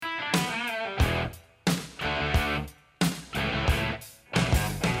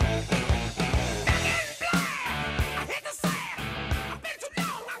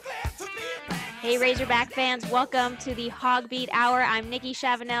Hey Razorback fans, welcome to the Hogbeat Hour. I'm Nikki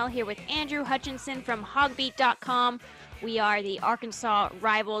Chavanel here with Andrew Hutchinson from hogbeat.com. We are the Arkansas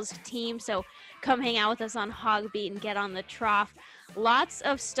Rivals team, so come hang out with us on Hogbeat and get on the trough. Lots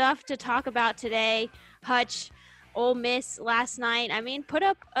of stuff to talk about today. Hutch, Ole Miss last night, put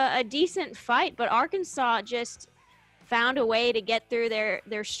up a decent fight, but Arkansas just found a way to get through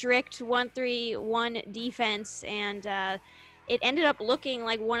their strict 1-3-1 defense, and it ended up looking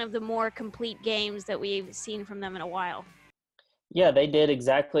like one of the more complete games that we've seen from them in a while. Yeah, they did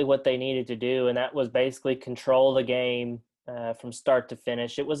exactly what they needed to do, and that was basically control the game from start to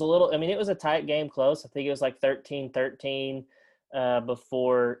finish. It was it was a tight game, close. I think it was like 13-13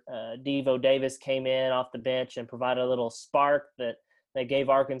 before Devo Davis came in off the bench and provided a little spark that gave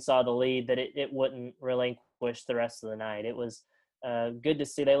Arkansas the lead that it wouldn't relinquish the rest of the night. It was good to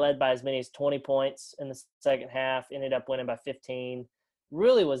see. They led by as many as 20 points in the second half, ended up winning by 15.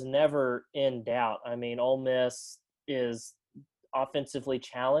 Really was never in doubt. I mean, Ole Miss is offensively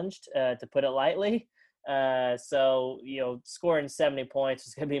challenged, to put it lightly. So, scoring 70 points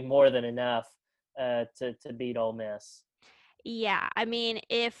is going to be more than enough to beat Ole Miss. Yeah,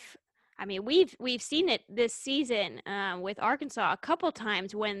 we've seen it this season with Arkansas a couple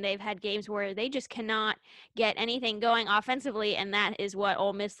times when they've had games where they just cannot get anything going offensively, and that is what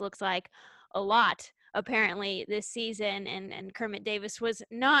Ole Miss looks like a lot apparently this season. And Kermit Davis was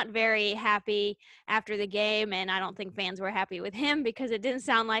not very happy after the game, and I don't think fans were happy with him because it didn't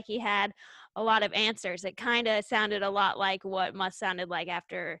sound like he had a lot of answers. It kind of sounded a lot like what Muss sounded like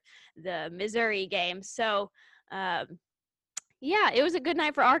after the Missouri game. So yeah, it was a good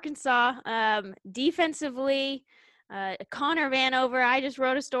night for Arkansas. Defensively, Connor Vanover, I just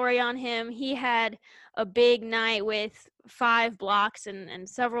wrote a story on him. He had a big night with 5 blocks and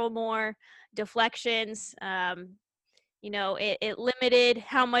several more deflections. It limited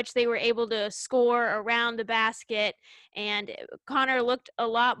how much they were able to score around the basket. And Connor looked a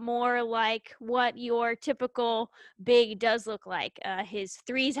lot more like what your typical big does look like. His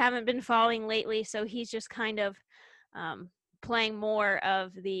threes haven't been falling lately, so he's just kind of playing more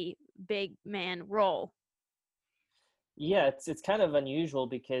of the big man role. Yeah, it's kind of unusual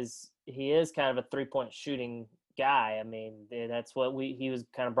because he is kind of a 3-point shooting guy. I mean, that's what he was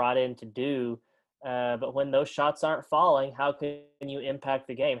kind of brought in to do. But when those shots aren't falling, how can you impact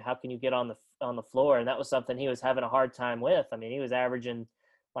the game? How can you get on the floor? And that was something he was having a hard time with. I mean, he was averaging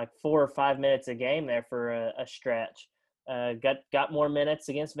like 4 or 5 minutes a game there for a stretch. Got more minutes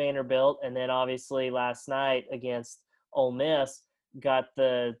against Vanderbilt, and then obviously last night against Ole Miss got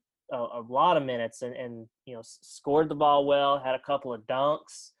a lot of minutes and scored the ball well, had a couple of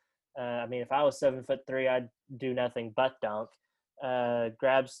dunks. If I was 7'3", I'd do nothing but dunk.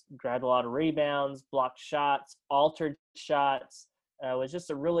 Grabbed a lot of rebounds, blocked shots, altered shots. Was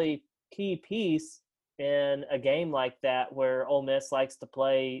just a really key piece in a game like that where Ole Miss likes to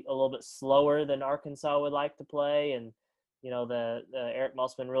play a little bit slower than Arkansas would like to play. And the Eric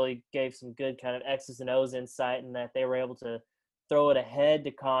Musselman really gave some good kind of X's and O's insight in that they were able to throw it ahead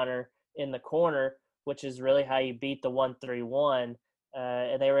to Connor in the corner, which is really how you beat the 1-3-1.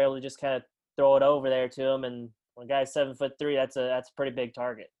 And they were able to just kind of throw it over there to him. And when a guy's 7'3", that's a pretty big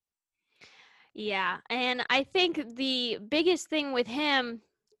target. Yeah, and I think the biggest thing with him,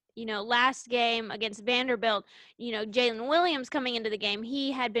 last game against Vanderbilt, Jalen Williams coming into the game,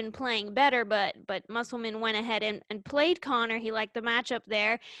 he had been playing better, but Musselman went ahead and played Connor. He liked the matchup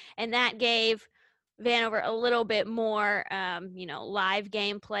there, and that gave Vanover a little bit more, live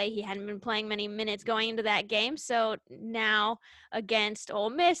gameplay. He hadn't been playing many minutes going into that game. So now against Ole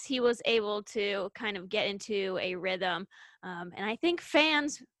Miss, he was able to kind of get into a rhythm. And I think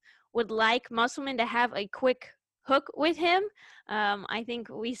fans would like Musselman to have a quick hook with him. I think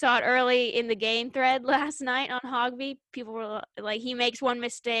we saw it early in the game thread last night on Hogbeat. People were like, he makes one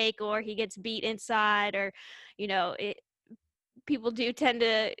mistake or he gets beat inside, or, people do tend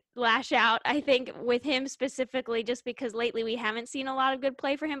to lash out, I think, with him specifically, just because lately we haven't seen a lot of good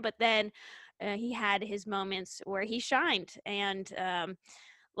play for him. But then he had his moments where he shined, and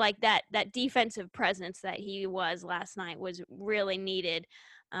like that defensive presence that he was last night was really needed.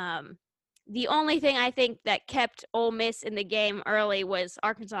 The only thing I think that kept Ole Miss in the game early was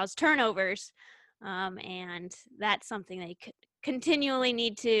Arkansas's turnovers, and that's something they could continually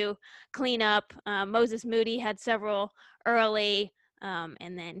need to clean up. Moses Moody had several early, and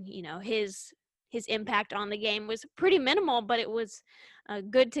then his impact on the game was pretty minimal, but it was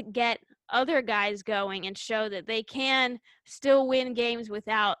good to get other guys going and show that they can still win games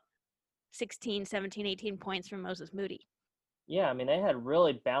without 16, 17, 18 points from Moses Moody. Yeah, I mean, they had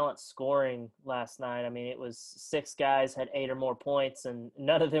really balanced scoring last night. I mean, it was 6 guys had 8 or more points, and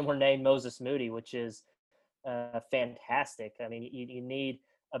none of them were named Moses Moody, which is fantastic. I mean, you need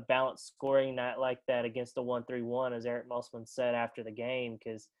a balanced scoring night like that against a 1-3-1, as Eric Musselman said after the game,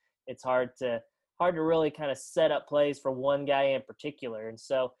 because it's hard to really kind of set up plays for one guy in particular. And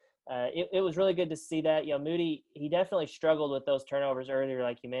so it was really good to see that. You know, Moody, he definitely struggled with those turnovers earlier,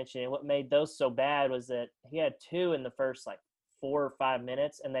 like you mentioned. And what made those so bad was that he had 2 in the first like 4 or 5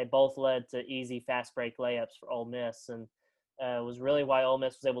 minutes, and they both led to easy fast break layups for Ole Miss, and was really why Ole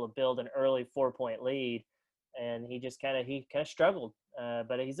Miss was able to build an early 4-point lead. And he kind of struggled.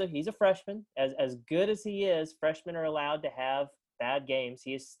 But he's a freshman. As good as he is, freshmen are allowed to have bad games.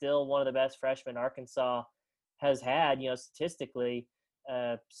 He is still one of the best freshmen Arkansas has had. You know, statistically,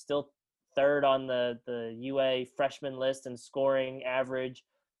 still third on the UA freshman list in scoring average.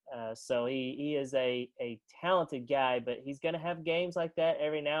 So he is a talented guy, but he's going to have games like that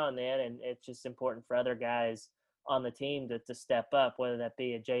every now and then, and it's just important for other guys on the team to step up, whether that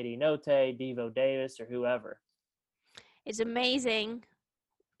be a JD Note, Devo Davis, or whoever. It's amazing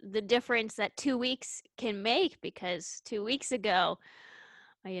the difference that 2 weeks can make, because 2 weeks ago,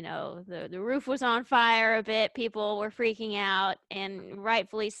 the roof was on fire a bit. People were freaking out, and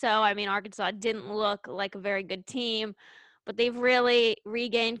rightfully so. I mean, Arkansas didn't look like a very good team, but they've really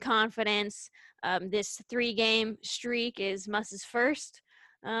regained confidence. This 3-game streak is Muss's first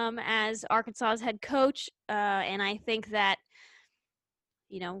as Arkansas's head coach, and I think that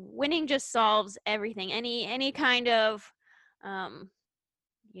winning just solves everything. Any kind of um,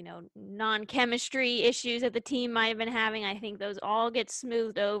 non-chemistry issues that the team might have been having, I think those all get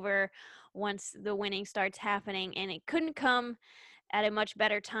smoothed over once the winning starts happening. And it couldn't come at a much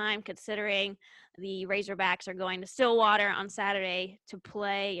better time, considering the Razorbacks are going to Stillwater on Saturday to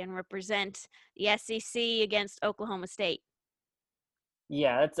play and represent the SEC against Oklahoma State.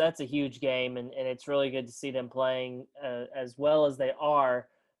 Yeah, that's a huge game, and it's really good to see them playing as well as they are,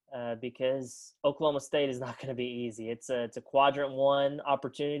 because Oklahoma State is not going to be easy. It's a quadrant one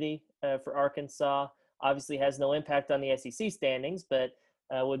opportunity for Arkansas. Obviously, has no impact on the SEC standings, but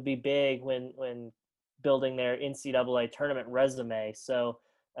would be big when building their NCAA tournament resume. So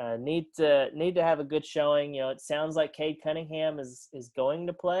need to have a good showing. You know, it sounds like Cade Cunningham is going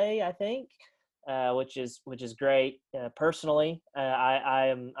to play, I think, which is great. Personally,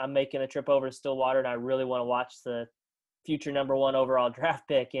 I'm making a trip over to Stillwater, and I really want to watch the future number 1 overall draft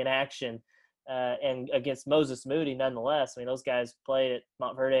pick in action, and against Moses Moody. Nonetheless, I mean, those guys played at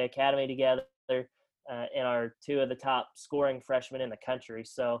Montverde Academy together, and are 2 of the top scoring freshmen in the country.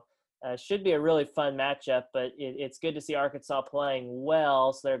 So. Should be a really fun matchup, but it's good to see Arkansas playing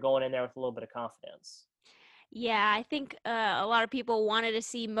well, so they're going in there with a little bit of confidence. Yeah, I think a lot of people wanted to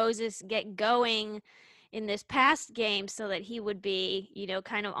see Moses get going in this past game so that he would be,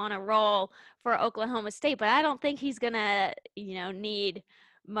 kind of on a roll for Oklahoma State. But I don't think he's going to, need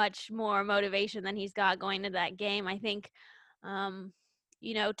much more motivation than he's got going to that game. I think,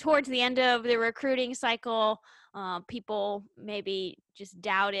 towards the end of the recruiting cycle, people maybe just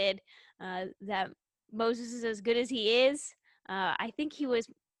doubted that Moses is as good as he is. I think he was,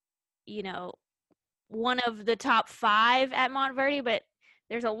 you know, one of the top 5 at Montverde, but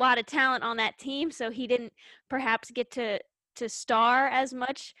there's a lot of talent on that team, so he didn't perhaps get to star as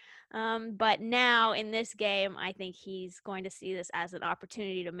much. But now in this game, I think he's going to see this as an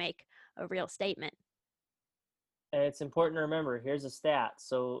opportunity to make a real statement. And it's important to remember, here's a stat.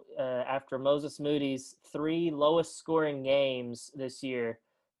 So after Moses Moody's 3 lowest scoring games this year,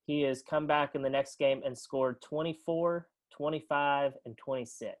 he has come back in the next game and scored 24, 25, and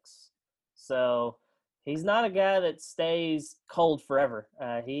 26. So he's not a guy that stays cold forever.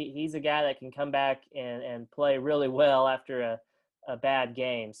 He's a guy that can come back and play really well after a bad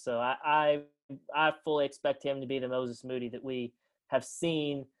game. So I fully expect him to be the Moses Moody that we have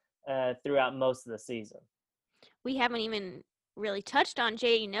seen throughout most of the season. We haven't even really touched on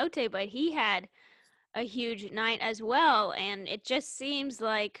JD Note, but he had a huge night as well, and it just seems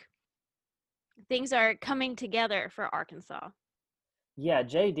like things are coming together for Arkansas. Yeah,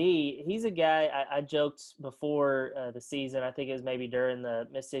 JD, he's a guy I joked before the season. I think it was maybe during the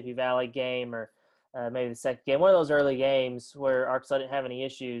Mississippi Valley game, or maybe the second game, one of those early games where Arkansas didn't have any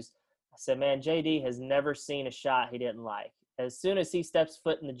issues. I said, man, JD has never seen a shot he didn't like. As soon as he steps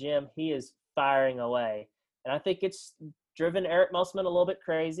foot in the gym, he is firing away. And I think it's driven Eric Musselman a little bit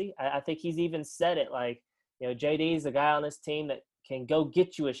crazy. I think he's even said it like, JD is the guy on this team that can go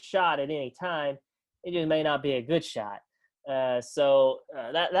get you a shot at any time. It just may not be a good shot.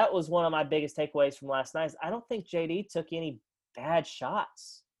 That was one of my biggest takeaways from last night. I don't think JD took any bad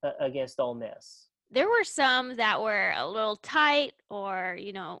shots against Ole Miss. there were some that were a little tight or,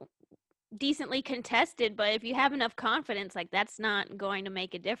 decently contested, but if you have enough confidence, like that's not going to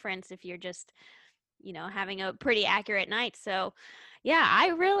make a difference if you're just, having a pretty accurate night. So, yeah, I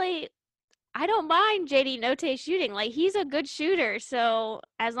don't mind JD Note shooting. Like he's a good shooter, so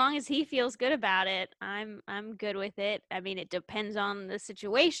as long as he feels good about it, I'm good with it. I mean, it depends on the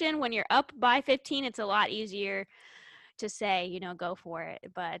situation. When you're up by 15, it's a lot easier to say, go for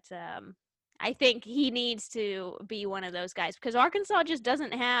it. But I think he needs to be one of those guys because Arkansas just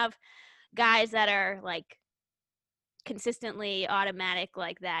doesn't have guys that are like consistently automatic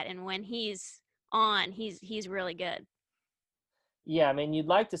like that. And when he's on, he's really good. Yeah, I mean, you'd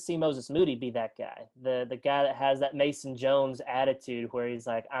like to see Moses Moody be that guy, the guy that has that Mason Jones attitude, where he's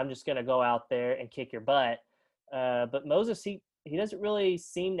like, "I'm just going to go out there and kick your butt." But Moses, he doesn't really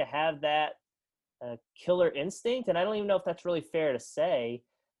seem to have that killer instinct, and I don't even know if that's really fair to say.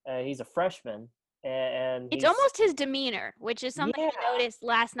 He's a freshman, and It's he's almost his demeanor, which is something yeah, I noticed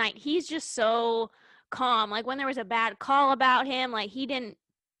last night. He's just so calm. Like when there was a bad call about him, like he didn't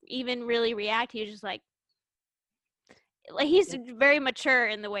even really react. He was just like he's very mature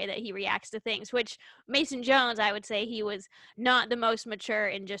in the way that he reacts to things, which Mason Jones, I would say he was not the most mature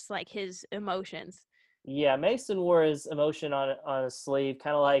in just like his emotions. Yeah, Mason wore his emotion on his sleeve,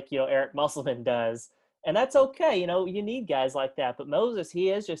 kind of like Eric Musselman does, and that's okay. You need guys like that. But Moses, he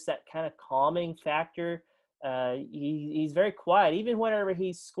is just that kind of calming factor. He's very quiet, even whenever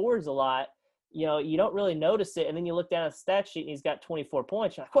he scores a lot. You don't really notice it, and then you look down at the stat sheet, and he's got 24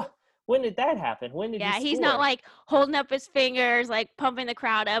 points. You're like, what? When did that happen? When did he Yeah, he's not score? like holding up his fingers, like pumping the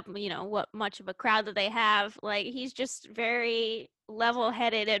crowd up, what much of a crowd that they have. Like he's just very level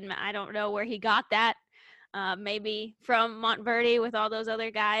headed, and I don't know where he got that. Maybe from Montverde with all those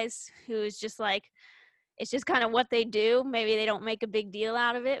other guys who's just like, it's just kind of what they do. Maybe they don't make a big deal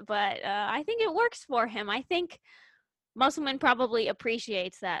out of it, but I think it works for him. I think Musselman probably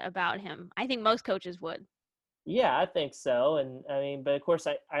appreciates that about him. I think most coaches would. Yeah, I think so. And I mean, but of course,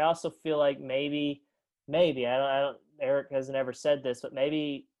 I also feel like maybe I don't. Eric hasn't ever said this, but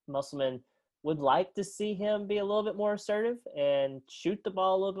maybe Musselman would like to see him be a little bit more assertive and shoot the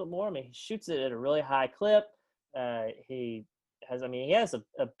ball a little bit more. I mean, he shoots it at a really high clip. He has a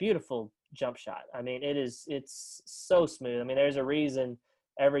beautiful jump shot. I mean, it's so smooth. I mean, there's a reason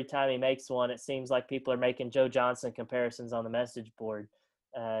every time he makes one, it seems like people are making Joe Johnson comparisons on the message board.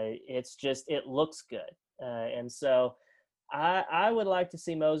 It's just it looks good. And so I would like to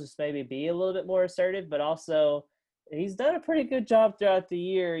see Moses maybe be a little bit more assertive, but also he's done a pretty good job throughout the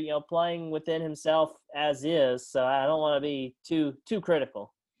year, playing within himself as is. So I don't want to be too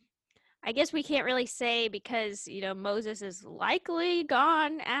critical. I guess we can't really say because, Moses is likely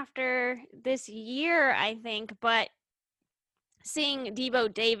gone after this year, I think, but seeing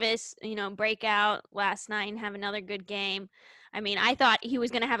Devo Davis, break out last night and have another good game. I mean, I thought he was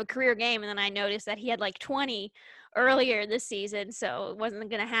going to have a career game, and then I noticed that he had like 20 earlier this season, so it wasn't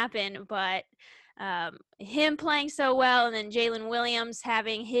going to happen. But him playing so well, and then Jalen Williams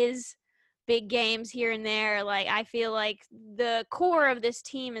having his big games here and there, like I feel like the core of this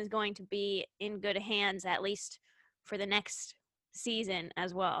team is going to be in good hands, at least for the next season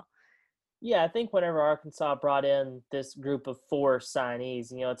as well. Yeah, I think whenever Arkansas brought in this group of four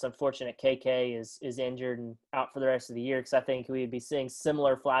signees, it's unfortunate KK is injured and out for the rest of the year because I think we'd be seeing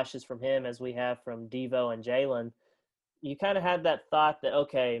similar flashes from him as we have from Devo and Jalen. You kind of had that thought that,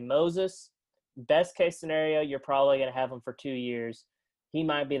 okay, Moses, best case scenario, you're probably going to have him for 2 years. He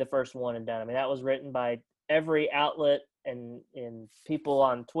might be the first one and done. I mean, that was written by every outlet, and people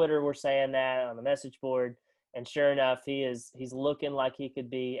on Twitter were saying that on the message board. And sure enough, he's looking like he could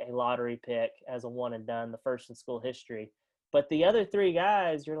be a lottery pick as a one and done, the first in school history. But the other three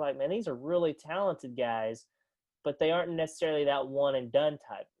guys, you're like, man, these are really talented guys, but they aren't necessarily that one and done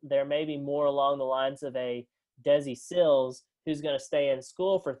type. They're maybe more along the lines of a Desi Sills who's going to stay in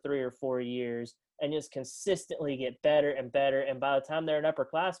school for 3 or 4 years and just consistently get better and better. And by the time they're an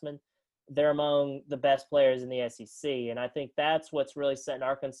upperclassman, they're among the best players in the SEC. And I think that's what's really setting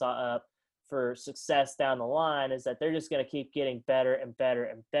Arkansas up for success down the line is that they're just going to keep getting better and better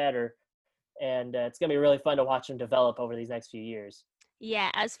and better. And it's going to be really fun to watch them develop over these next few years.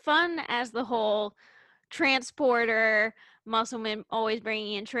 Yeah, as fun as the whole transporter, Musselman always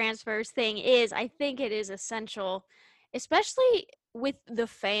bringing in transfers thing is, I think it is essential, especially with the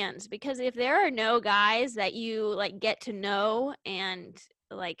fans, because if there are no guys that you like get to know and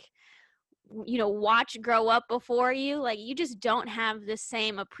like watch grow up before you, like you just don't have the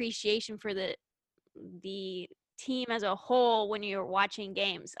same appreciation for the team as a whole when you're watching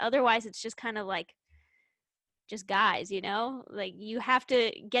games. Otherwise, it's just kind of like just guys, like you have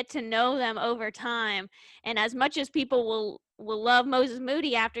to get to know them over time. And as much as people will love Moses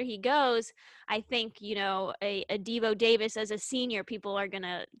Moody after he goes, I think, a Devo Davis as a senior, people are going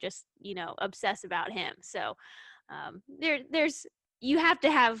to just, obsess about him. So there's you have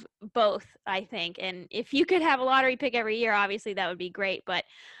to have both, I think. And if you could have a lottery pick every year, obviously that would be great, but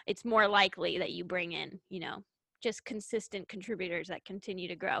it's more likely that you bring in, just consistent contributors that continue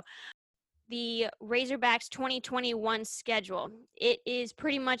to grow. The Razorbacks 2021 schedule, it is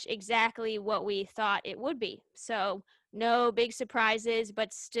pretty much exactly what we thought it would be. So no big surprises,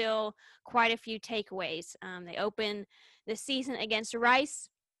 but still quite a few takeaways. They open the season against Rice.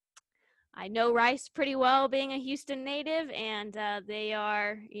 I know Rice pretty well, being a Houston native, and they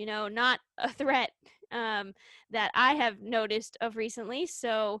are, not a threat that I have noticed of recently.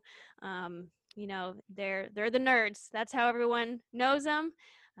 So, they're the nerds. That's how everyone knows them.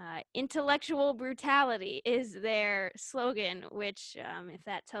 Intellectual brutality is their slogan, which, if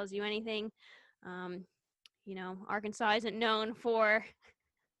that tells you anything, Arkansas isn't known for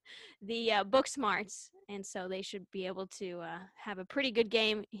the book smarts, and so they should be able to have a pretty good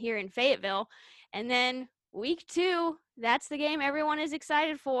game here in Fayetteville. And then week 2, that's the game everyone is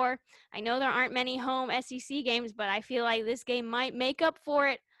excited for. I know there aren't many home SEC games, but I feel like this game might make up for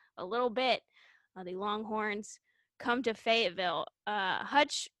it a little bit. The Longhorns come to Fayetteville.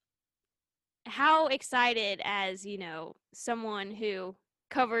 Hutch, how excited, as someone who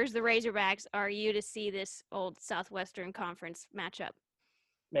covers the Razorbacks, are you to see this old Southwestern Conference matchup?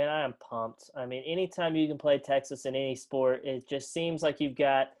 Man, I am pumped. I mean, anytime you can play Texas in any sport, it just seems like you've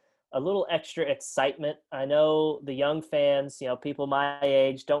got a little extra excitement. I know the young fans, people my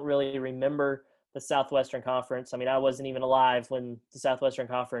age don't really remember the Southwestern Conference. I mean, I wasn't even alive when the Southwestern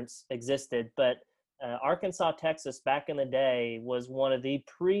Conference existed, but Arkansas, Texas back in the day was one of the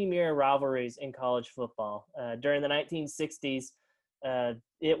premier rivalries in college football. During the 1960s,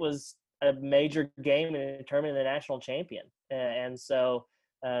 it was a major game in determining the national champion. And so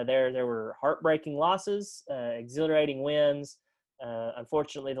there were heartbreaking losses, exhilarating wins.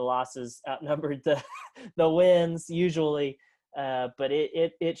 Unfortunately, the losses outnumbered the wins usually, but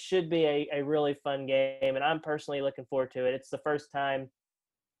it should be a really fun game, and I'm personally looking forward to it. It's the first time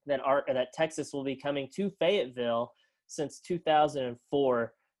that Texas will be coming to Fayetteville since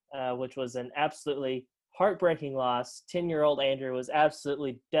 2004, which was an absolutely heartbreaking loss. 10-year-old Andrew was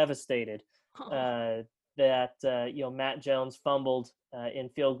absolutely devastated that Matt Jones fumbled in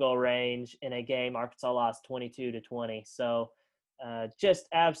field goal range in a game Arkansas lost 22-20. So just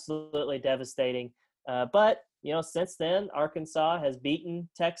absolutely devastating. But since then, Arkansas has beaten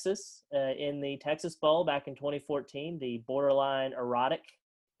Texas in the Texas Bowl back in 2014, the borderline erotic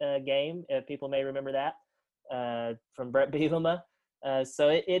game. People may remember that from Brett Bielema. So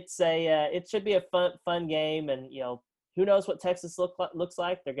it should be a fun game, and who knows what Texas looks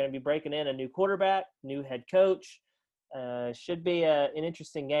like. They're going to be breaking in a new quarterback, new head coach. Should be an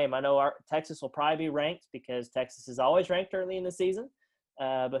interesting game. I know Texas will probably be ranked because Texas is always ranked early in the season.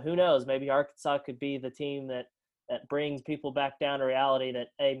 But who knows? Maybe Arkansas could be the team that brings people back down to reality that,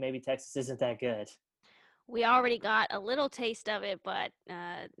 hey, maybe Texas isn't that good. We already got a little taste of it, but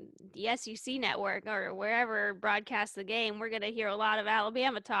the SEC network or wherever broadcasts the game, we're going to hear a lot of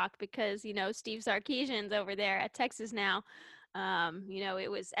Alabama talk because, Steve Sarkisian's over there at Texas now. It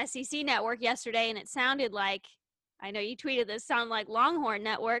was SEC network yesterday, and it sounded like, I know you tweeted this, sound like Longhorn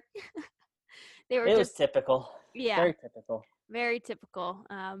network. It was typical. Yeah. Very typical. Very typical.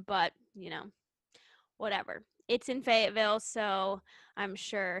 But, whatever. It's in Fayetteville, so I'm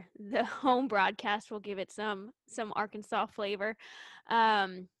sure the home broadcast will give it some Arkansas flavor.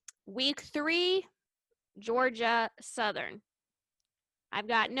 Week 3, Georgia Southern. I've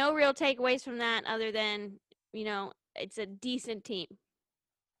got no real takeaways from that other than, it's a decent team.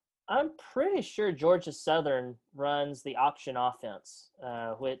 I'm pretty sure Georgia Southern runs the option offense,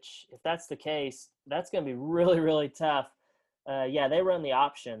 which, if that's the case, that's going to be really, really tough. Yeah, they run the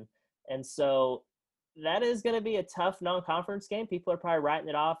option. And so that is going to be a tough non-conference game. People are probably writing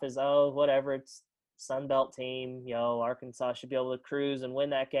it off as, oh, whatever, it's Sun Belt team. Arkansas should be able to cruise and win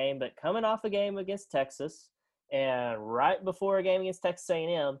that game. But coming off a game against Texas and right before a game against Texas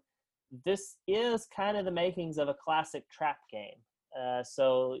A&M, this is kind of the makings of a classic trap game.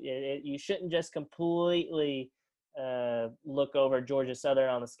 So you shouldn't just completely look over Georgia Southern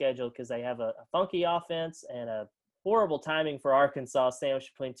on the schedule because they have a funky offense and a horrible timing for Arkansas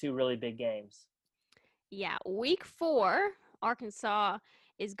sandwiched between two really big games. Yeah, week 4, Arkansas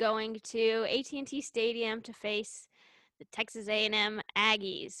is going to AT&T Stadium to face the Texas A&M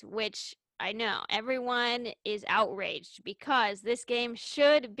Aggies, which I know everyone is outraged because this game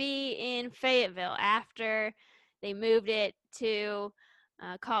should be in Fayetteville after They moved it to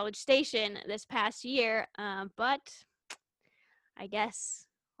College Station this past year, but I guess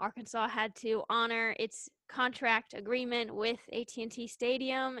Arkansas had to honor its contract agreement with AT&T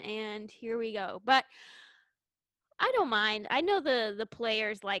Stadium, and here we go. But I don't mind. I know the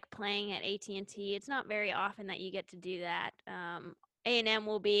players like playing at AT&T. It's not very often that you get to do that. A&M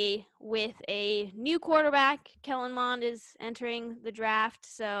will be with a new quarterback. Kellen Mond is entering the draft,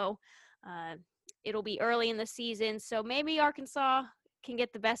 so uh, it'll be early in the season. So maybe Arkansas can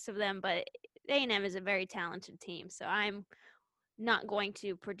get the best of them, but A&M is a very talented team, so I'm not going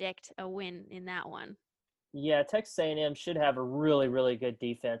to predict a win in that one. Yeah, Texas A&M should have a really, really good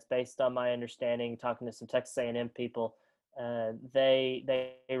defense based on my understanding. Talking to some Texas A&M people,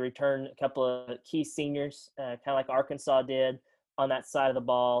 they return a couple of key seniors, kind of like Arkansas did on that side of the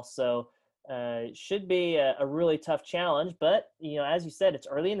ball. So it should be a really tough challenge. But as you said, it's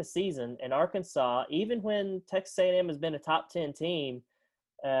early in the season, and Arkansas, even when Texas A&M has been a top 10 team,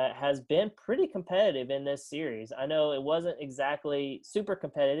 has been pretty competitive in this series. I know it wasn't exactly super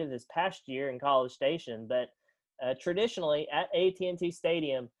competitive this past year in College Station, but traditionally at AT&T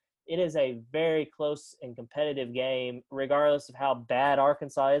Stadium, it is a very close and competitive game, regardless of how bad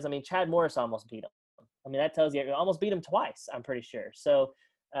Arkansas is. I mean, Chad Morris almost beat them. I mean, that tells you almost beat them twice. I'm pretty sure. So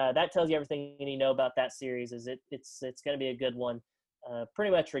that tells you everything you need to know about that series. It's going to be a good one, pretty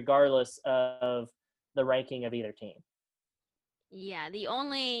much regardless of the ranking of either team. Yeah,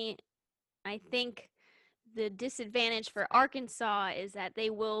 I think the disadvantage for Arkansas is that they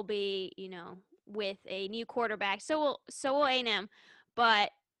will be, with a new quarterback. So will A&M, but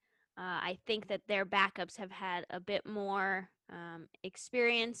I think that their backups have had a bit more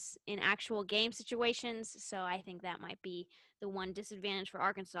experience in actual game situations. So I think that might be the one disadvantage for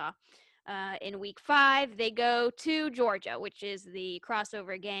Arkansas. In week 5, they go to Georgia, which is the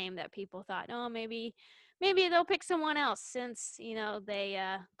crossover game that people thought, oh, maybe they'll pick someone else since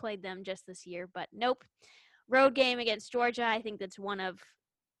they played them just this year. But nope, road game against Georgia. I think that's one of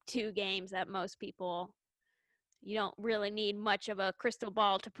 2 games that most people, you don't really need much of a crystal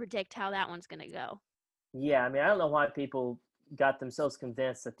ball to predict how that one's going to go. Yeah, I mean, I don't know why people got themselves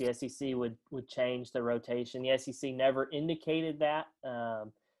convinced that the SEC would change the rotation. The SEC never indicated that.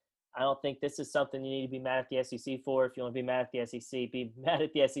 I don't think this is something you need to be mad at the SEC for. If you want to be mad at the SEC, be mad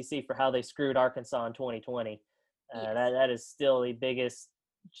at the SEC for how they screwed Arkansas in 2020. Yes. That is still the biggest,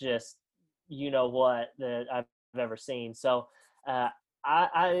 just what that I've ever seen. So, I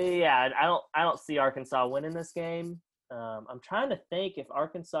don't see Arkansas winning this game. I'm trying to think if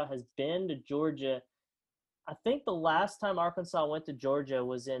Arkansas has been to Georgia. I think the last time Arkansas went to Georgia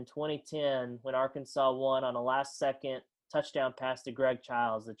was in 2010 when Arkansas won on a last second touchdown pass to Greg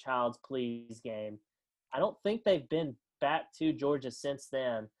Childs, the Childs Please game. I don't think they've been back to Georgia since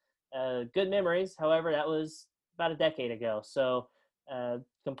then. Good memories. However, that was about a decade ago. So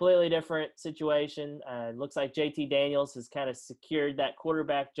completely different situation. Looks like JT Daniels has kind of secured that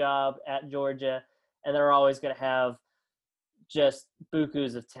quarterback job at Georgia, and they're always going to have just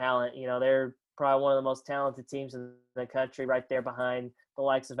bukus of talent. They're probably one of the most talented teams in the country, right there behind the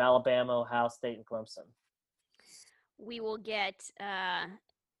likes of Alabama, Ohio State, and Clemson. We will get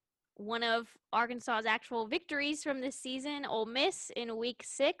one of Arkansas's actual victories from this season, Ole Miss, in week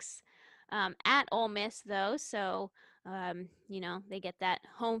 6 at Ole Miss, though. So, they get that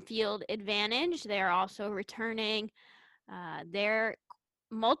home field advantage. They're also returning their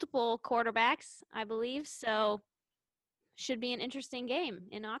multiple quarterbacks, I believe. So, should be an interesting game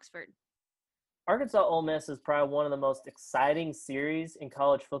in Oxford. Arkansas Ole Miss is probably one of the most exciting series in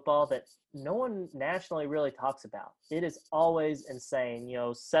college football that no one nationally really talks about. It is always insane.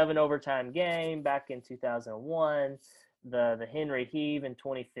 7 overtime game back in 2001, the Henry Heave in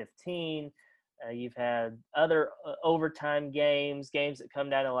 2015. You've had other overtime games that come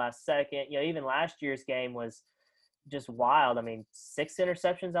down to the last second. Even last year's game was just wild. I mean, 6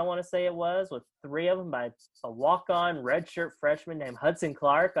 interceptions, I want to say it was, with 3 of them by a walk-on redshirt freshman named Hudson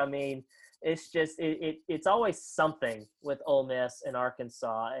Clark. I mean, it's just it's always something with Ole Miss and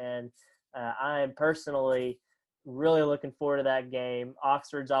Arkansas, and I am personally really looking forward to that game.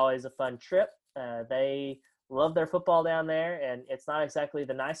 Oxford's always a fun trip. They love their football down there, and it's not exactly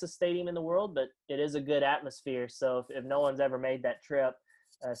the nicest stadium in the world, but it is a good atmosphere. So if no one's ever made that trip,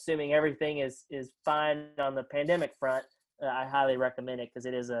 assuming everything is fine on the pandemic front, I highly recommend it because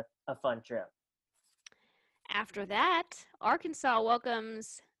it is a fun trip. After that, Arkansas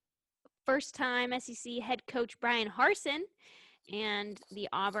welcomes first-time SEC head coach Brian Harsin and the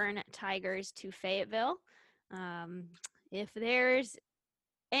Auburn Tigers to Fayetteville. If there's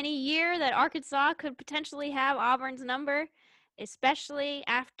any year that Arkansas could potentially have Auburn's number, especially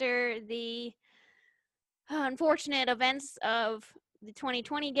after the unfortunate events of the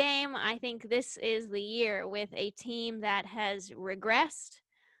 2020 game, I think this is the year with a team that has regressed.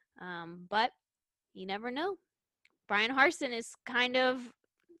 But you never know. Brian Harsin is kind of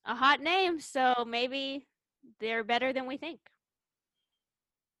a hot name, so maybe they're better than we think.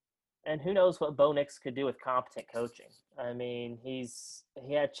 And who knows what Bo Nix could do with competent coaching? I mean, he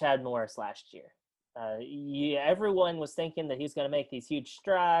had Chad Morris last year. Yeah, everyone was thinking that he's going to make these huge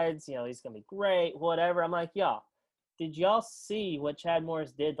strides. You know, he's going to be great, whatever. I'm like, y'all, did y'all see what Chad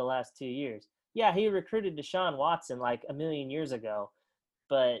Morris did the last 2 years? Yeah, he recruited Deshaun Watson like a million years ago,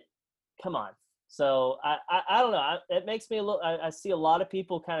 but come on. So I don't know. It makes me a little. I see a lot of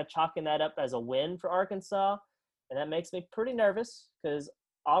people kind of chalking that up as a win for Arkansas, and that makes me pretty nervous because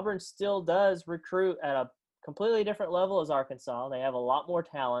Auburn still does recruit at a completely different level as Arkansas. They have a lot more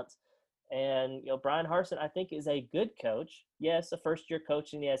talent, and Brian Harsin I think is a good coach. Yes, a first-year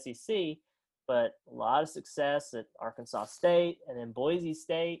coach in the SEC, but a lot of success at Arkansas State and then Boise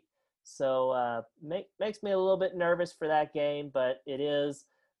State. So makes me a little bit nervous for that game, but it is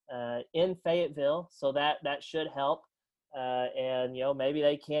in Fayetteville, so that should help. And maybe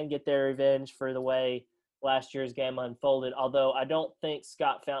they can get their revenge for the way last year's game unfolded. Although I don't think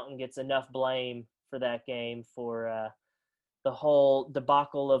Scott Fountain gets enough blame for that game for the whole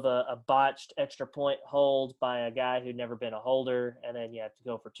debacle of a botched extra point hold by a guy who'd never been a holder, and then you have to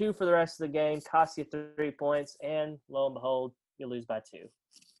go for two for the rest of the game, cost you 3 points, and lo and behold, you lose by 2.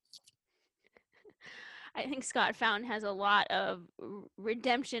 I think Scott Fountain has a lot of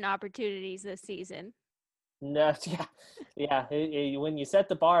redemption opportunities this season. No, yeah. When you set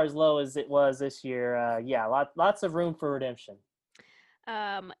the bar as low as it was this year, yeah, lots of room for redemption.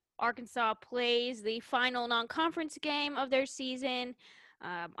 Arkansas plays the final non-conference game of their season,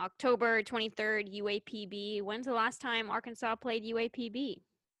 October 23rd, UAPB. When's the last time Arkansas played UAPB?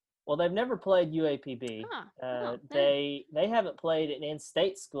 Well, they've never played UAPB. They haven't played an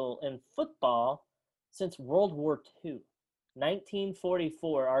in-state school in football since World War II.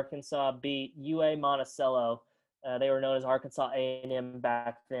 1944, Arkansas beat UA Monticello. They were known as Arkansas A&M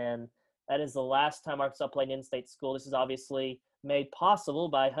back then. That is the last time Arkansas played an in-state school. This is obviously made possible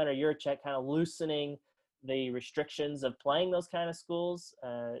by Hunter Yurachek kind of loosening the restrictions of playing those kind of schools.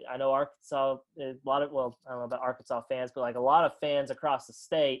 I know Arkansas, I don't know about Arkansas fans, but like a lot of fans across the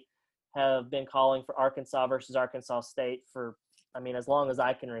state have been calling for Arkansas versus Arkansas State for, as long as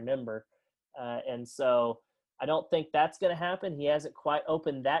I can remember. And so I don't think that's going to happen. He hasn't quite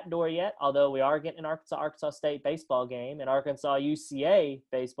opened that door yet, although we are getting an Arkansas State baseball game, an Arkansas UCA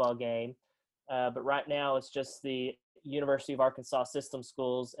baseball game. But right now it's just the University of Arkansas system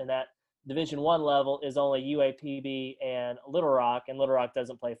schools, and that Division I level is only UAPB and Little Rock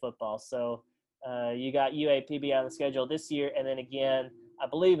doesn't play football. So you got UAPB on the schedule this year, and then again, I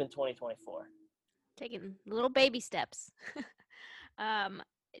believe in 2024. Taking little baby steps.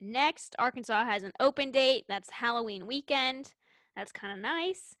 Next, Arkansas has an open date. That's Halloween weekend. That's kind of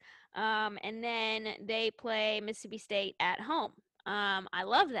nice. And then they play Mississippi State at home. I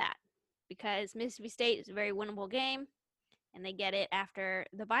love that because Mississippi State is a very winnable game, and they get it after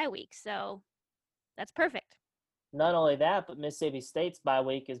the bye week. So that's perfect. Not only that, but Mississippi State's bye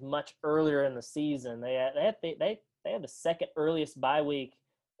week is much earlier in the season. They have the second earliest bye week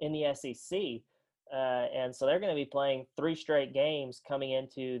in the SEC. And so they're going to be playing 3 straight games coming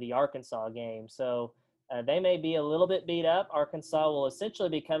into the Arkansas game. So they may be a little bit beat up. Arkansas will essentially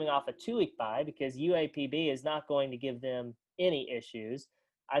be coming off a 2-week bye because UAPB is not going to give them any issues.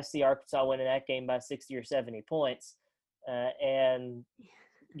 I see Arkansas winning that game by 60 or 70 points and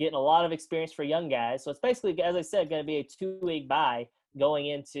getting a lot of experience for young guys. So it's basically, as I said, going to be a 2-week bye going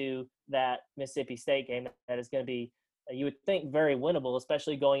into that Mississippi State game that is going to be, you would think, very winnable,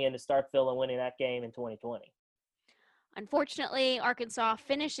 especially going into Starkville and winning that game in 2020. Unfortunately, Arkansas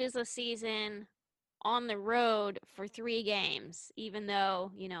finishes the season on the road for 3 games, even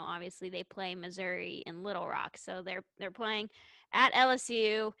though, obviously they play Missouri and Little Rock. So they're playing at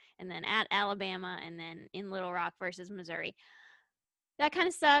LSU and then at Alabama and then in Little Rock versus Missouri. That kind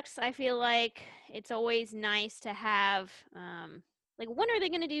of sucks. I feel like it's always nice to have when are they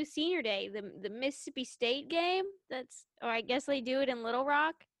going to do Senior Day? The Mississippi State game? Or I guess they do it in Little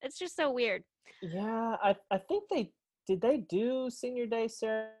Rock. It's just so weird. Yeah, I think they do Senior Day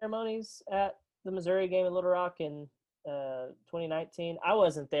ceremonies at the Missouri game in Little Rock in 2019. I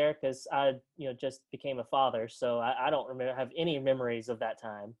wasn't there because I just became a father, so I don't have any memories of that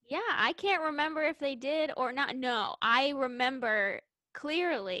time. Yeah, I can't remember if they did or not. No, I remember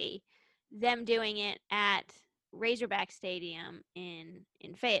clearly them doing it at Razorback Stadium in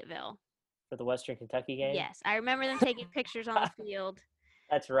Fayetteville. For the Western Kentucky game? Yes, I remember them taking pictures on the field.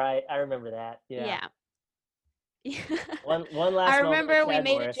 That's right. I remember that. Yeah. One I last moment with remember we Chad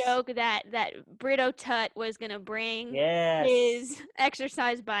made a Morris. joke that Brito Tut was gonna bring Yes. his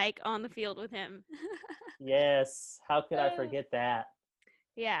exercise bike on the field with him. Yes. How could I forget that?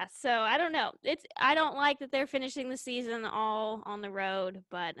 Yeah, so I don't know. I don't like that they're finishing the season all on the road,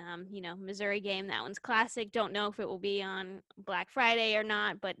 but Missouri game, that one's classic. Don't know if it will be on Black Friday or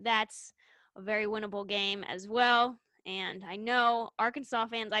not, but that's a very winnable game as well. And I know Arkansas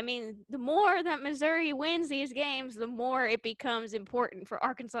fans, I mean, the more that Missouri wins these games, the more it becomes important for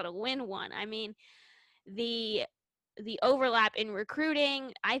Arkansas to win one. I mean, the the overlap in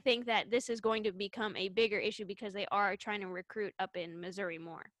recruiting, I think that this is going to become a bigger issue because they are trying to recruit up in Missouri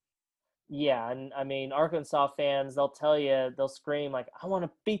more. Yeah, and I mean Arkansas fans, they'll tell you, they'll scream like, "I want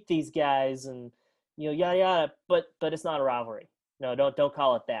to beat these guys," and yada yada. But it's not a rivalry. No, don't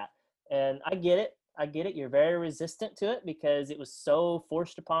call it that. And I get it. I get it. You're very resistant to it because it was so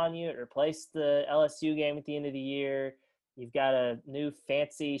forced upon you. It replaced the LSU game at the end of the year. You've got a new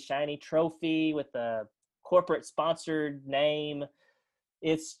fancy shiny trophy with a corporate sponsored name.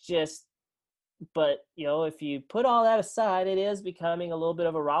 It's just, but if you put all that aside, it is becoming a little bit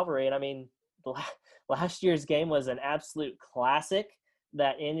of a rivalry. And I mean, last year's game was an absolute classic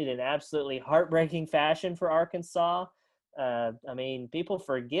that ended in absolutely heartbreaking fashion for Arkansas. I mean, people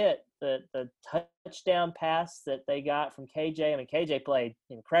forget the touchdown pass that they got from KJ. I mean, KJ played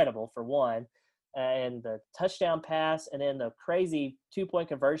incredible for one, and the touchdown pass, and then the crazy 2-point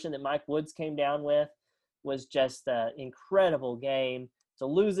conversion that Mike Woods came down with was just an incredible game. To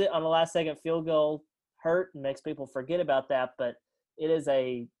lose it on the last second field goal hurt and makes people forget about that, but it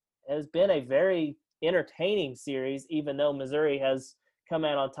has been a very entertaining series, even though Missouri has come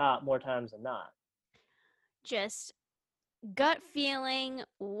out on top more times than not. Just gut feeling,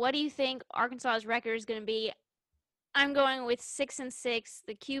 what do you think Arkansas's record is going to be? I'm going with 6-6.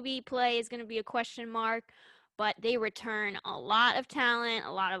 The QB play is going to be a question mark, but they return a lot of talent,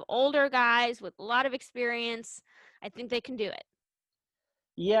 a lot of older guys with a lot of experience. I think they can do it.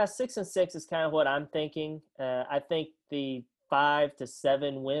 Yeah, 6-6 is kind of what I'm thinking. I think the 5 to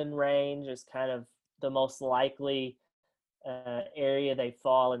 7 win range is kind of the most likely area they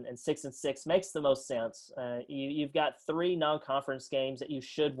fall, and 6-6 makes the most sense. You've got 3 non-conference games that you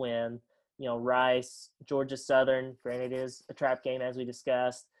should win. Rice, Georgia Southern, granted it is a trap game as we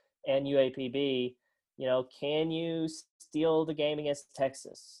discussed, and UAPB. Can you steal the game against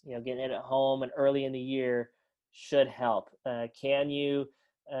Texas? Getting it at home and early in the year should help. Can you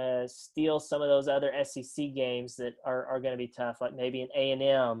steal some of those other SEC games that are going to be tough, like maybe an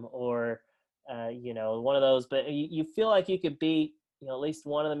A&M or one of those? But you feel like you could beat at least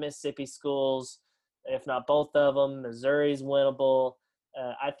one of the Mississippi schools, if not both of them. Missouri's winnable.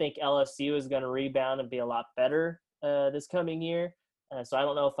 I think LSU is going to rebound and be a lot better this coming year. So I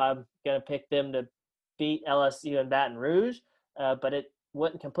don't know if I'm going to pick them to beat LSU in Baton Rouge, but it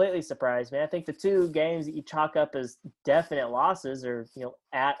wouldn't completely surprise me. I think the 2 games that you chalk up as definite losses are,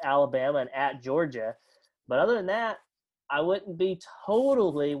 at Alabama and at Georgia. But other than that, I wouldn't be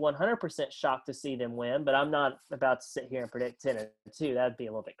totally 100% shocked to see them win, but I'm not about to sit here and predict 10-2. That'd be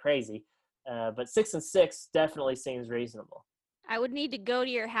a little bit crazy. But 6-6 definitely seems reasonable. I would need to go to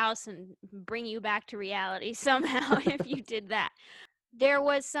your house and bring you back to reality somehow if you did that. There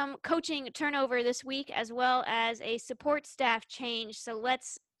was some coaching turnover this week as well as a support staff change, so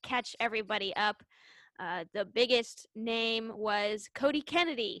let's catch everybody up. The biggest name was Cody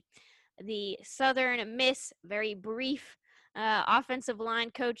Kennedy, the Southern Miss, very brief offensive line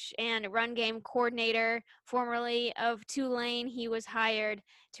coach and run game coordinator, formerly of Tulane. He was hired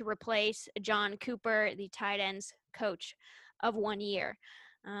to replace John Cooper, the tight ends coach of 1 year.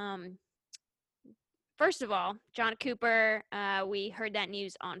 First of all, John Cooper, we heard that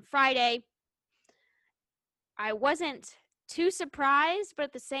news on Friday. I wasn't too surprised, but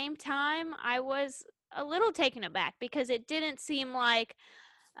at the same time, I was a little taken aback because it didn't seem like,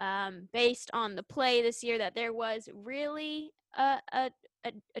 based on the play this year, that there was really a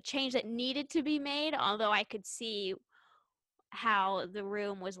change that needed to be made, although I could see how the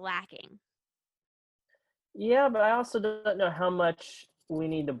room was lacking. Yeah, but I also don't know how much we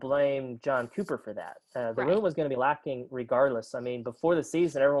need to blame John Cooper for that. The Right. room was going to be lacking regardless. I mean, before the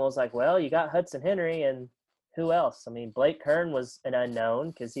season, everyone was like, well, you got Hudson Henry, and who else? I mean, Blake Kern was an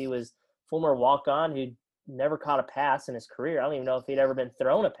unknown because he was former walk-on who never caught a pass in his career. I don't even know if he'd ever been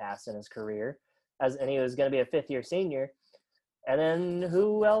thrown a pass in his career, and he was going to be a fifth-year senior. And then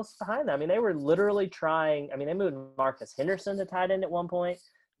who else behind that? I mean, they were literally trying. I mean, they moved Marcus Henderson to tight end at one point.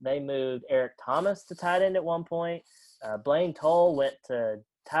 They moved Eric Thomas to tight end at one point. Blaine Toll went to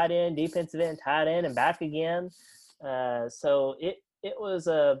tight end, defensive end, tight end, and back again. So it was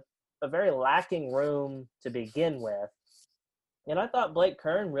a a very lacking room to begin with. And I thought Blake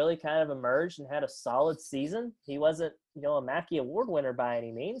Kern really kind of emerged and had a solid season. He wasn't, a Mackey Award winner by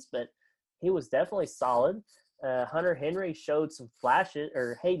any means, but he was definitely solid. Hunter Henry showed some flashes,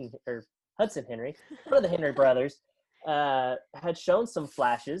 or Hudson Henry, one of the Henry brothers, had shown some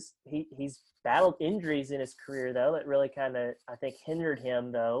flashes. He's battled injuries in his career, though, that really kind of, I think, hindered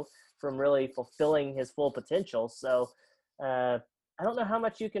him, though, from really fulfilling his full potential. So I don't know how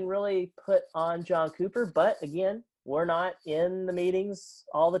much you can really put on John Cooper, but again, we're not in the meetings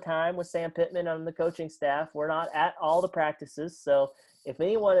all the time with Sam Pittman on the coaching staff. We're not at all the practices. So if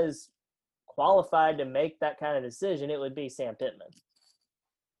anyone is qualified to make that kind of decision, it would be Sam Pittman.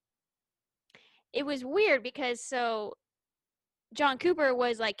 It was weird because John Cooper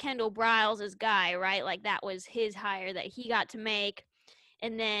was like Kendall Briles' guy, right? Like that was his hire that he got to make.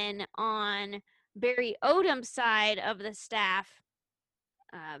 And then on Barry Odom's side of the staff,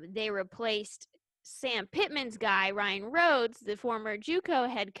 they replaced Sam Pittman's guy, Ryan Rhodes, the former JUCO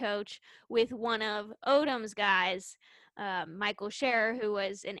head coach, with one of Odom's guys, Michael Scherer, who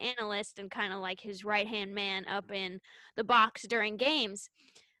was an analyst and kind of like his right-hand man up in the box during games.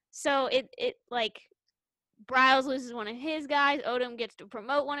 So it like Briles loses one of his guys. Odom gets to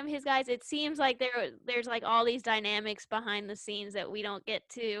promote one of his guys. It seems like there's like all these dynamics behind the scenes that we don't get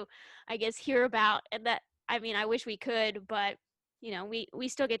to, I guess, hear about. And that, I mean, I wish we could, but we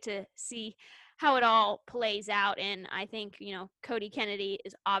still get to see how it all plays out. And I think Cody Kennedy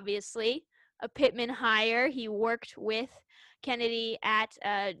is obviously a Pittman hire. He worked with Kennedy at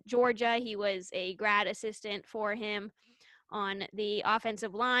Georgia. He was a grad assistant for him on the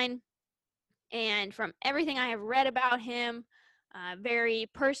offensive line. And from everything I have read about him, very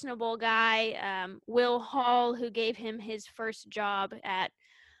personable guy. Will Hall, who gave him his first job at,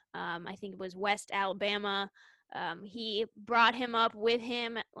 I think it was West Alabama, he brought him up with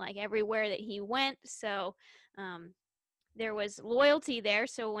him like everywhere that he went. So there was loyalty there.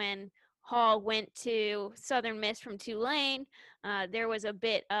 So when Hall went to Southern Miss from Tulane, there was a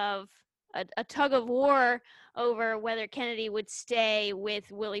bit of a tug of war over whether Kennedy would stay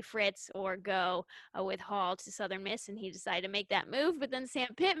with Willie Fritz or go with Hall to Southern Miss, and he decided to make that move. But then Sam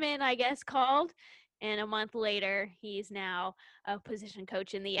Pittman, I guess, called, and a month later, he's now a position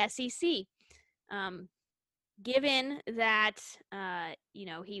coach in the SEC. Given that,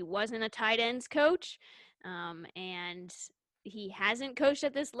 he wasn't a tight ends coach, and he hasn't coached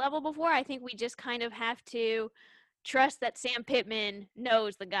at this level before, I think we just kind of have to trust that Sam Pittman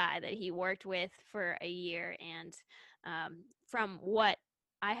knows the guy that he worked with for a year. And from what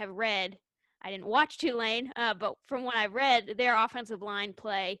I have read, I didn't watch Tulane, but from what I've read, their offensive line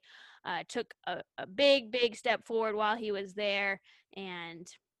play took a big step forward while he was there. And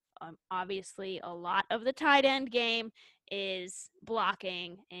obviously, a lot of the tight end game is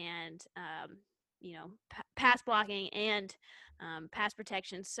blocking and, pass blocking and pass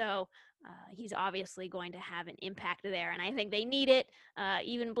protection. So he's obviously going to have an impact there, and I think they need it.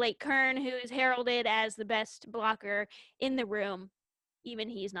 Even Blake Kern, who is heralded as the best blocker in the room, even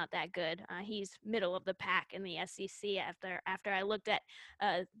he's not that good. He's middle of the pack in the SEC after I looked at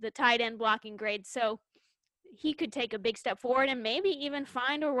the tight end blocking grade. So he could take a big step forward and maybe even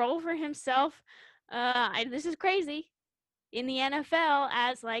find a role for himself. This is crazy, in the NFL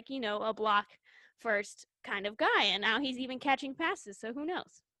as a block first kind of guy, and now he's even catching passes. So who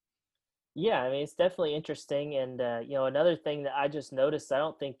knows? Yeah, I mean, it's definitely interesting. And, another thing that I just noticed, I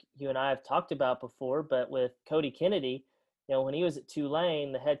don't think you and I have talked about before, but with Cody Kennedy, when he was at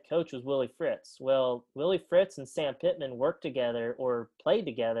Tulane, the head coach was Willie Fritz. Well, Willie Fritz and Sam Pittman worked together or played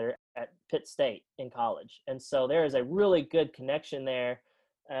together at Pitt State in college. And so there is a really good connection there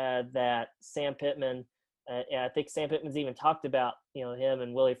that Sam Pittman, I think Sam Pittman's even talked about, him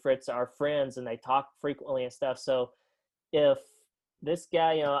and Willie Fritz are friends and they talk frequently and stuff. So if this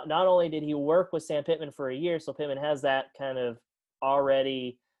guy, not only did he work with Sam Pittman for a year, so Pittman has that kind of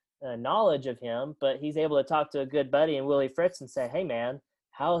already knowledge of him, but he's able to talk to a good buddy and Willie Fritz and say, hey, man,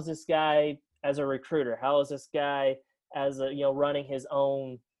 how is this guy as a recruiter? How is this guy as running his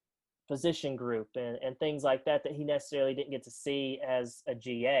own position group and things like that he necessarily didn't get to see as a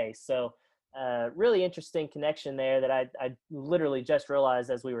GA. So really interesting connection there that I literally just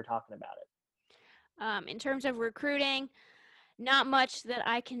realized as we were talking about it. In terms of recruiting, not much that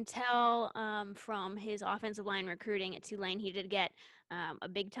I can tell from his offensive line recruiting at Tulane. He did get a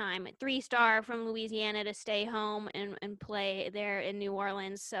big-time 3-star from Louisiana to stay home and play there in New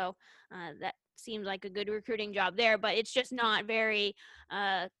Orleans. So that seems like a good recruiting job there, but it's just not very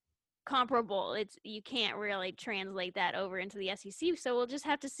comparable. You can't really translate that over into the SEC, so we'll just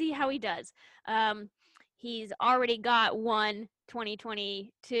have to see how he does. He's already got one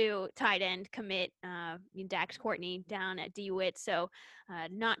 2022 tight end commit, Dax Courtney down at DeWitt. So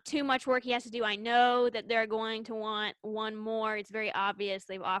not too much work he has to do. I know that they're going to want one more. It's very obvious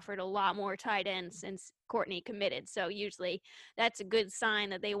they've offered a lot more tight ends since Courtney committed. So usually that's a good sign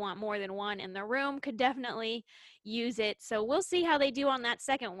that they want more than one, and the room could definitely use it. So we'll see how they do on that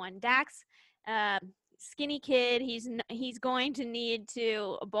second one. Dax, uh, skinny kid. He's going to need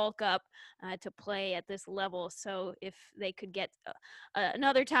to bulk up to play at this level. So if they could get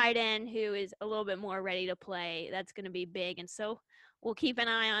another tight end who is a little bit more ready to play, that's going to be big. And so we'll keep an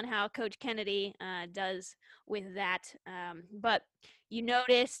eye on how Coach Kennedy does with that. But you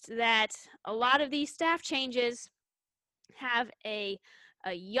noticed that a lot of these staff changes have a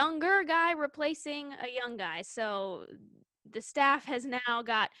younger guy replacing a young guy. So the staff has now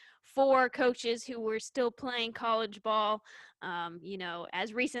got 4 coaches who were still playing college ball,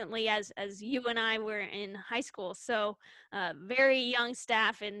 as recently as you and I were in high school. So very young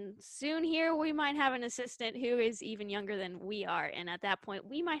staff, and soon here we might have an assistant who is even younger than we are, and at that point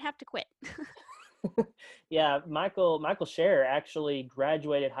we might have to quit. Yeah, Michael Scherer actually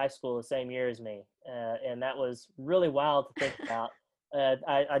graduated high school the same year as me, and that was really wild to think about.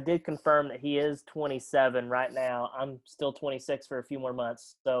 I did confirm that he is 27 right now. I'm still 26 for a few more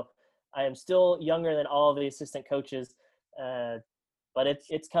months, so I am still younger than all of the assistant coaches. But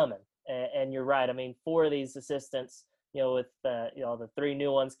it's coming, and you're right. I mean, 4 of these assistants, with the 3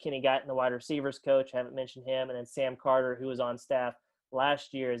 new ones, Kenny Guyton, the wide receivers coach, haven't mentioned him, and then Sam Carter, who was on staff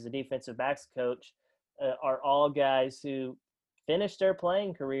last year as the defensive backs coach, are all guys who finished their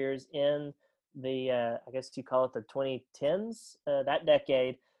playing careers in the I guess you call it the 2010s, that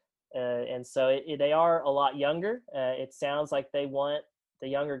decade, and so they are a lot younger. It sounds like they want the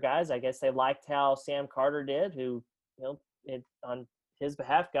younger guys. I guess they liked how Sam Carter did, who on his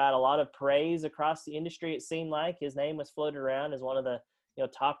behalf got a lot of praise across the industry. It seemed like his name was floated around as one of the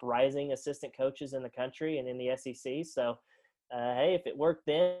top rising assistant coaches in the country and in the SEC. So hey, if it worked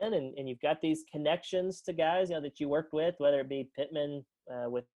then, and you've got these connections to guys that you worked with, whether it be Pittman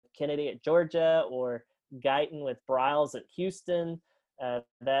with Kennedy at Georgia or Guyton with Briles at Houston,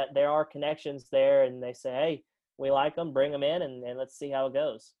 that there are connections there, and they say, hey, we like them, bring them in, and let's see how it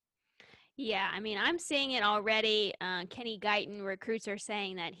goes. Yeah, I mean, I'm seeing it already. Kenny Guyton recruits are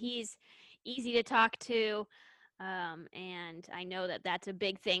saying that he's easy to talk to, and I know that that's a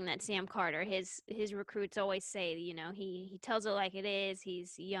big thing that Sam Carter, his recruits always say. He tells it like it is.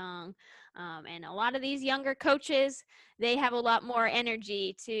 He's young, and a lot of these younger coaches, they have a lot more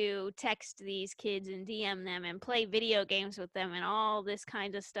energy to text these kids and DM them and play video games with them and all this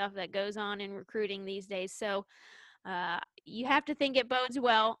kind of stuff that goes on in recruiting these days. So you have to think it bodes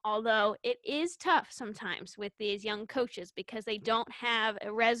well, although it is tough sometimes with these young coaches because they don't have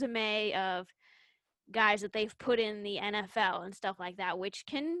a resume of guys that they've put in the NFL and stuff like that, which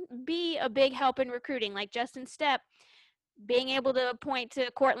can be a big help in recruiting. Like Justin Stepp being able to point to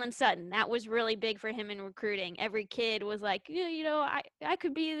Cortland Sutton, that was really big for him in recruiting. Every kid was like, I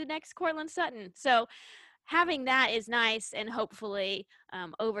could be the next Cortland Sutton. So having that is nice, and hopefully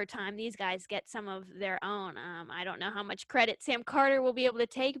over time these guys get some of their own. I don't know how much credit Sam Carter will be able to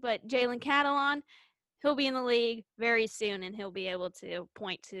take, but Jalen Catalon, he'll be in the league very soon, and he'll be able to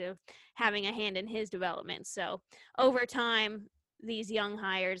point to having a hand in his development. So over time, these young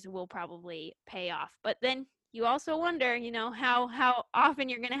hires will probably pay off. But then you also wonder, how often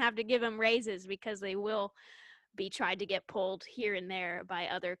you're going to have to give them raises because they will be tried to get pulled here and there by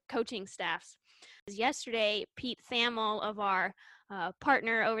other coaching staffs. Yesterday, Pete Thamel of our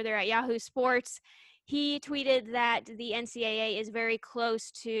partner over there at Yahoo Sports, he tweeted that the NCAA is very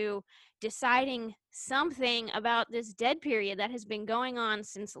close to deciding something about this dead period that has been going on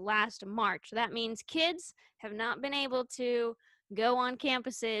since last March. That means kids have not been able to go on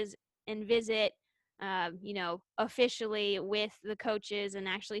campuses and visit, officially with the coaches and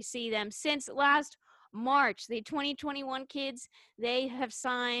actually see them since last March. The 2021 kids, they have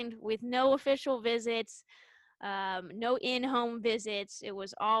signed with no official visits, no in-home visits. It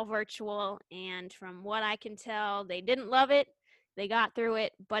was all virtual, and from what I can tell, they didn't love it. They got through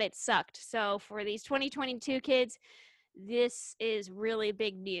it, but it sucked. So for these 2022 kids, this is really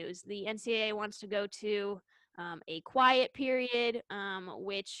big news. The NCAA wants to go to a quiet period,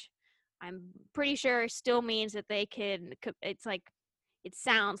 which I'm pretty sure still means that they can, it's like, it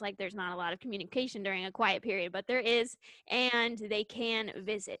sounds like there's not a lot of communication during a quiet period, but there is, and they can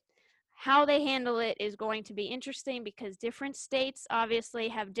visit. How they handle it is going to be interesting because different states obviously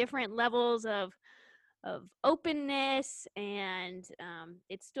have different levels of of openness, and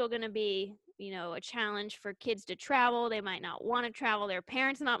it's still going to be, a challenge for kids to travel. They might not want to travel. Their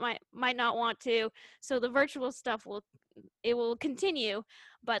parents might not want to. So the virtual stuff will continue,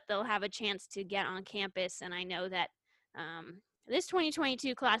 but they'll have a chance to get on campus. And I know that this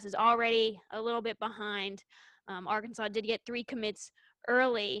 2022 class is already a little bit behind. Arkansas did get 3 commits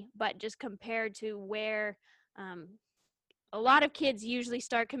early, but just compared to where um, a lot of kids usually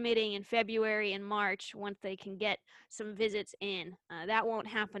start committing in February and March once they can get some visits in. That won't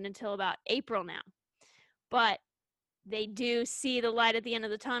happen until about April now. But they do see the light at the end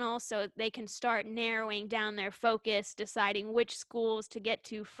of the tunnel, so they can start narrowing down their focus, deciding which schools to get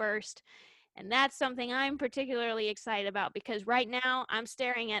to first. And that's something I'm particularly excited about, because right now I'm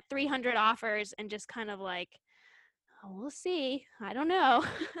staring at 300 offers and just kind of like, oh, we'll see. I don't know.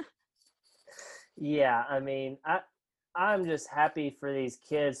 Yeah, I mean, I'm just happy for these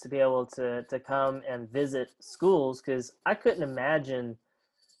kids to be able to come and visit schools, because I couldn't imagine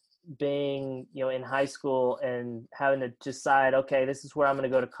being, in high school and having to decide, okay, this is where I'm going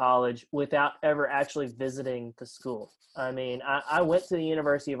to go to college without ever actually visiting the school. I mean, I went to the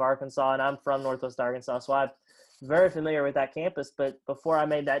University of Arkansas, and I'm from Northwest Arkansas, so I'm very familiar with that campus. But before I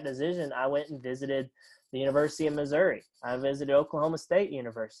made that decision, I went and visited the University of Missouri. I visited Oklahoma State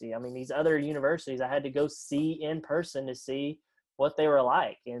University. I mean, these other universities I had to go see in person to see what they were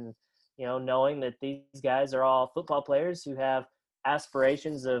like. And, knowing that these guys are all football players who have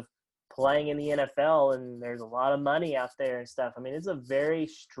aspirations of playing in the NFL, and there's a lot of money out there and stuff. I mean, it's a very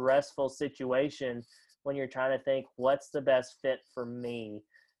stressful situation when you're trying to think what's the best fit for me.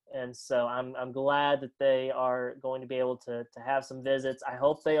 And so I'm glad that they are going to be able to have some visits. I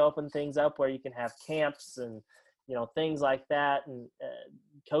hope they open things up where you can have camps and things like that, and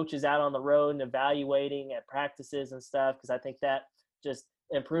coaches out on the road and evaluating at practices and stuff, because I think that just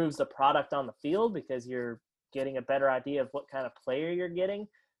improves the product on the field, because you're getting a better idea of what kind of player you're getting.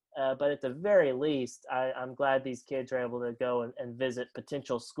 But at the very least, I'm glad these kids are able to go and visit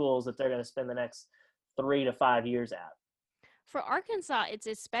potential schools that they're going to spend the next 3 to 5 years at. For Arkansas, it's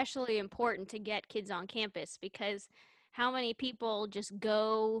especially important to get kids on campus, because how many people just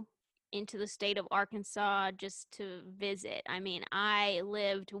go into the state of Arkansas just to visit? I mean, I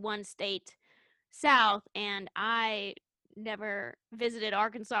lived one state south, and I never visited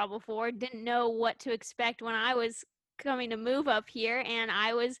Arkansas before, didn't know what to expect when I was coming to move up here, and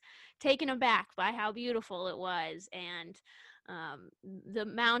I was taken aback by how beautiful it was, and the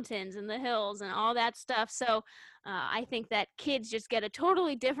mountains and the hills and all that stuff. So I think that kids just get a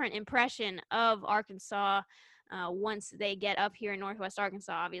totally different impression of Arkansas once they get up here in Northwest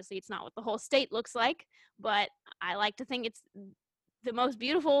Arkansas. Obviously, it's not what the whole state looks like, but I like to think it's the most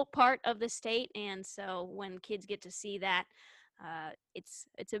beautiful part of the state. And so when kids get to see that,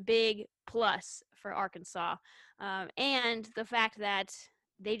 it's a big plus for Arkansas. And the fact that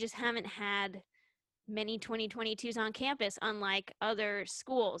they just haven't had many 2022s on campus, unlike other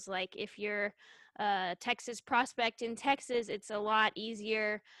schools. Like if you're a Texas prospect in Texas, it's a lot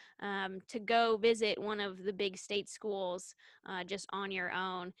easier to go visit one of the big state schools just on your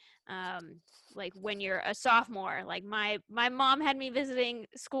own. Like when you're a sophomore, like my mom had me visiting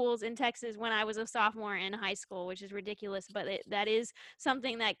schools in Texas when I was a sophomore in high school, which is ridiculous, but that is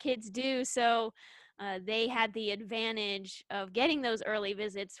something that kids do. So they had the advantage of getting those early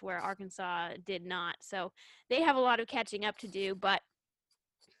visits where Arkansas did not. So they have a lot of catching up to do, but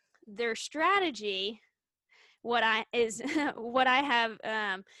their strategy, what I is what I have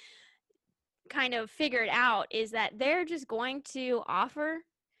kind of figured out, is that they're just going to offer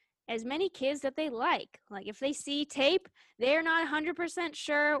as many kids that they like. Like if they see tape, they're not 100%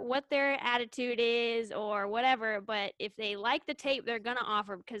 sure what their attitude is or whatever, but if they like the tape, they're going to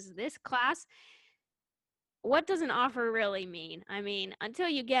offer, because this class, what does an offer really mean? I mean, until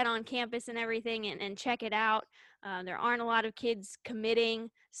you get on campus and everything and check it out, there aren't a lot of kids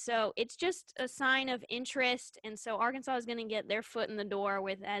committing. So it's just a sign of interest. And so Arkansas is going to get their foot in the door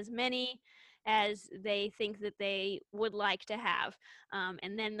with as many as they think that they would like to have.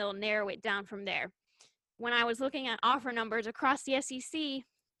 And then they'll narrow it down from there. When I was looking at offer numbers across the SEC,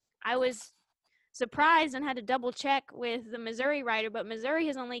 I was surprised and had to double check with the Missouri writer, but Missouri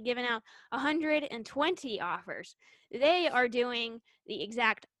has only given out 120 offers. They are doing the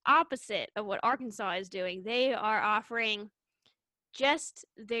exact opposite of what Arkansas is doing. They are offering just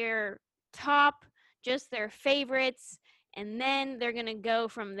their top, just their favorites, and then they're going to go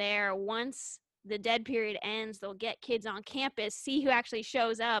from there. Once the dead period ends, they'll get kids on campus, see who actually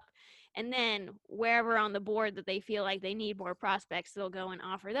shows up, and then wherever on the board that they feel like they need more prospects, they'll go and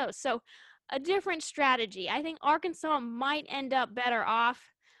offer those. So a different strategy. I think Arkansas might end up better off.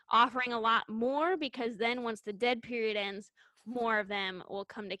 offering a lot more, because then once the dead period ends, more of them will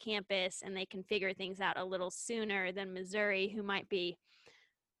come to campus and they can figure things out a little sooner than Missouri, who might be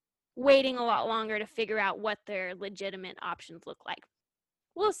waiting a lot longer to figure out what their legitimate options look like.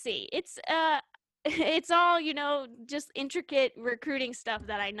 We'll see. It's it's all, just intricate recruiting stuff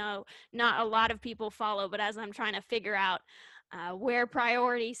that I know not a lot of people follow, but as I'm trying to figure out where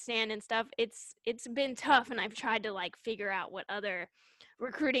priorities stand and stuff, it's been tough, and I've tried to like figure out what other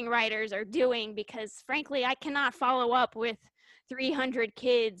recruiting writers are doing, because frankly I cannot follow up with 300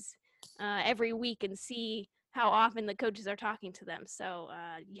 kids every week and see how often the coaches are talking to them. So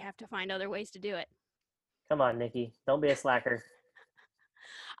you have to find other ways to do it. Come on, Nikki. Don't be a slacker.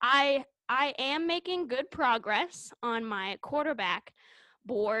 I am making good progress on my quarterback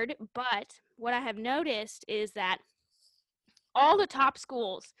board, but what I have noticed is that all the top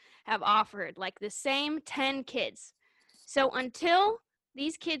schools have offered like the same 10 kids. So until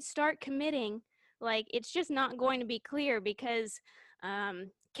these kids start committing, like it's just not going to be clear, because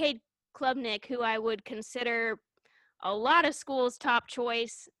Cade Klubnik, who I would consider a lot of schools' top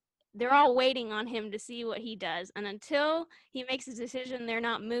choice, they're all waiting on him to see what he does. And until he makes a decision, they're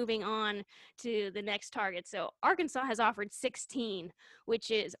not moving on to the next target. So Arkansas has offered 16,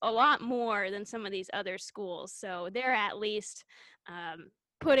 which is a lot more than some of these other schools. So they're at least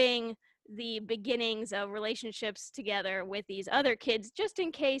putting the beginnings of relationships together with these other kids, just in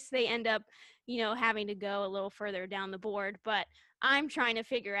case they end up, having to go a little further down the board. But I'm trying to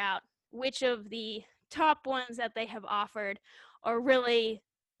figure out which of the top ones that they have offered are really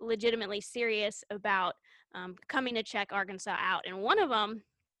legitimately serious about coming to check Arkansas out. And one of them,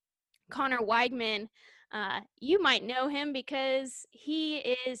 Connor Weigman, you might know him because he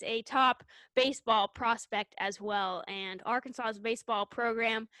is a top baseball prospect as well. And Arkansas's baseball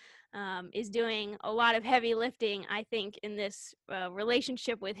program is doing a lot of heavy lifting, I think, in this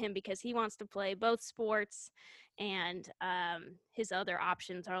relationship with him, because he wants to play both sports, and his other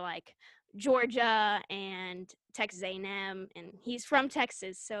options are like Georgia and Texas A&M, and he's from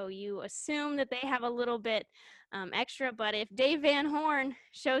Texas, so you assume that they have a little bit extra. But if Dave Van Horn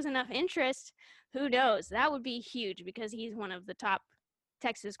shows enough interest, who knows? That would be huge, because he's one of the top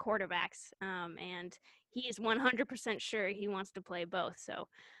Texas quarterbacks, and he is 100% sure he wants to play both. So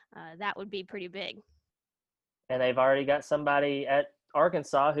that would be pretty big. And they've already got somebody at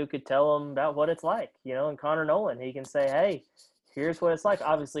Arkansas who could tell them about what it's like, and Connor Noland. He can say, hey, here's what it's like.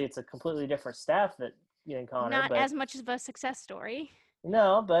 Obviously, it's a completely different staff that Connor. Not as much of a success story.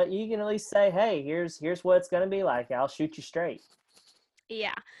 No, but you can at least say, hey, here's what it's going to be like. I'll shoot you straight.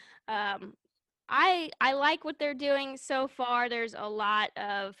 Yeah. I like what they're doing so far. There's a lot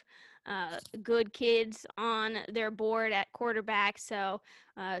of good kids on their board at quarterback. So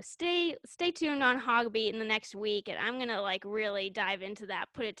stay tuned on Hogbeat in the next week, and I'm gonna like really dive into that,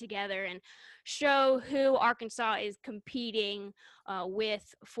 put it together, and show who Arkansas is competing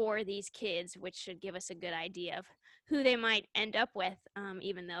with for these kids, which should give us a good idea of who they might end up with,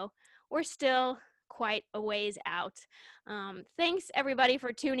 even though we're still quite a ways out. Thanks everybody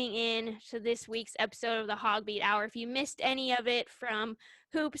for tuning in to this week's episode of the Hogbeat Hour. If you missed any of it, from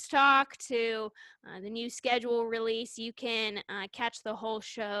Hoops Talk to the new schedule release, you can catch the whole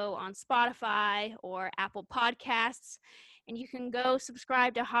show on Spotify or Apple Podcasts. And you can go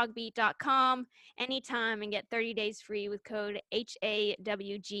subscribe to hogbeat.com anytime and get 30 days free with code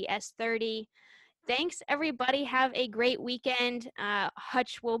HAWGS30. Thanks, everybody. Have a great weekend.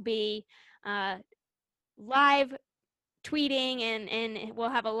 Hutch will be live tweeting, and we'll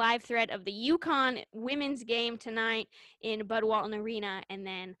have a live thread of the UConn women's game tonight in Bud Walton Arena, and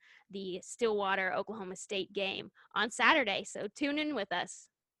then the Stillwater Oklahoma State game on Saturday. So tune in with us.